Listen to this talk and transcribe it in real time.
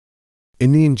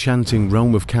In the enchanting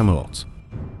realm of Camelot,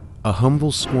 a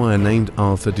humble squire named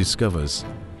Arthur discovers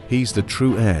he's the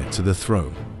true heir to the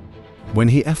throne when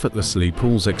he effortlessly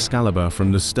pulls Excalibur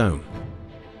from the stone.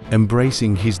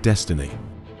 Embracing his destiny,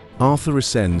 Arthur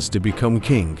ascends to become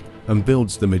king and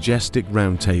builds the majestic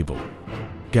Round Table,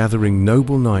 gathering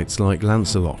noble knights like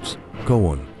Lancelot,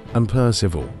 Gawain, and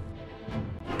Percival.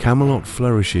 Camelot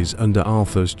flourishes under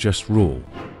Arthur's just rule,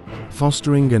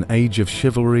 fostering an age of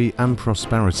chivalry and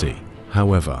prosperity.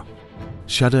 However,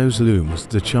 shadows loom as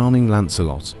the charming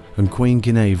Lancelot and Queen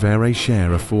Guinevere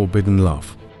share a forbidden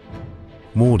love.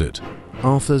 Mordred,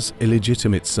 Arthur's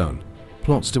illegitimate son,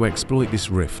 plots to exploit this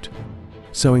rift,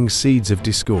 sowing seeds of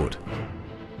discord.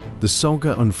 The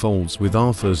saga unfolds with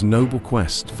Arthur's noble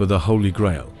quest for the Holy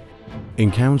Grail,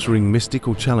 encountering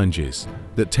mystical challenges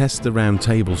that test the Round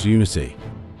Table's unity.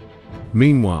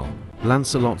 Meanwhile,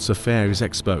 Lancelot's affair is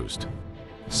exposed,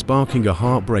 sparking a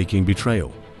heartbreaking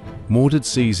betrayal. Mordred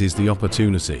seizes the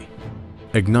opportunity,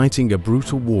 igniting a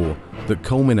brutal war that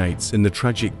culminates in the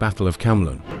tragic Battle of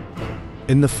Camelot.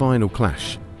 In the final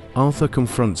clash, Arthur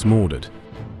confronts Mordred,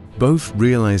 both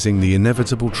realizing the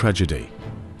inevitable tragedy.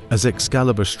 As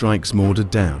Excalibur strikes Mordred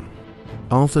down,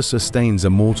 Arthur sustains a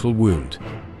mortal wound.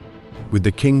 With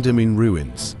the kingdom in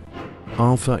ruins,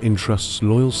 Arthur entrusts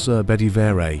loyal Sir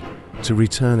Bedivere to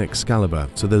return Excalibur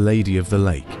to the Lady of the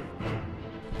Lake.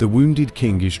 The wounded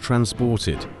king is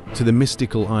transported to the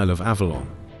mystical Isle of Avalon,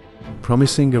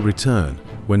 promising a return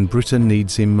when Britain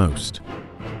needs him most.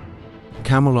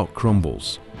 Camelot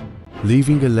crumbles,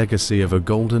 leaving a legacy of a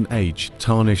golden age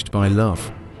tarnished by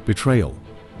love, betrayal,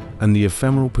 and the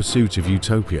ephemeral pursuit of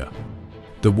utopia.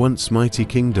 The once mighty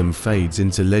kingdom fades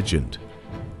into legend,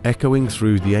 echoing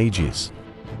through the ages.